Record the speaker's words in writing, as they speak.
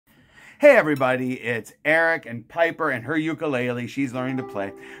Hey everybody, it's Eric and Piper and her ukulele she's learning to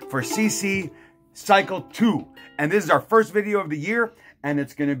play for CC Cycle 2. And this is our first video of the year, and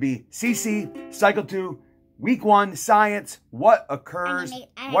it's going to be CC Cycle 2, Week 1, Science, what occurred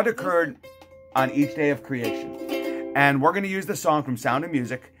on each day of creation. And we're going to use the song from Sound of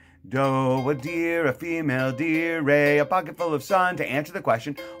Music, Doe a deer, a female deer, Ray, a pocket full of sun, to answer the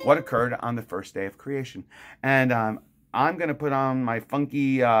question, what occurred on the first day of creation? And I'm going to put on my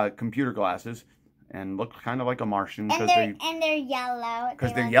funky computer glasses and look kind of like a Martian. And they're yellow.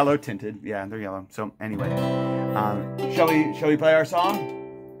 Because they're yellow tinted. Yeah, they're yellow. So anyway, shall we play our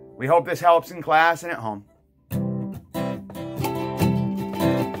song? We hope this helps in class and at home.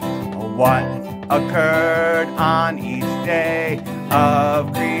 What occurred on each day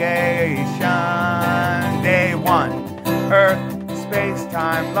of creation? Day 1, Earth, space,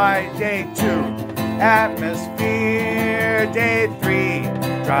 time, light. Day 2, atmosphere. Day 3,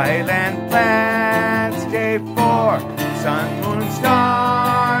 dry land, plants. Day 4, sun, moon,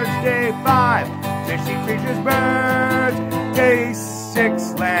 stars. Day 5, fishy creatures, birds. Day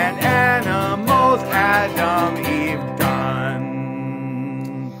 6, land animals. Adam, Eve, done.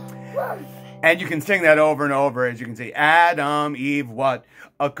 And you can sing that over and over, as you can see. Adam, Eve, what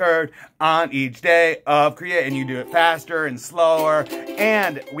occurred on each day of creation. And you do it faster and slower.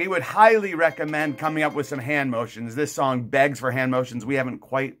 And we would highly recommend coming up with some hand motions. This song begs for hand motions. We haven't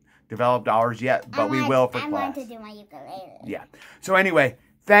quite developed ours yet, but we will for class. I want to do my ukulele. Yeah. So anyway,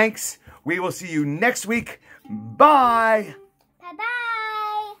 thanks. We will see you next week. Bye. Bye-bye.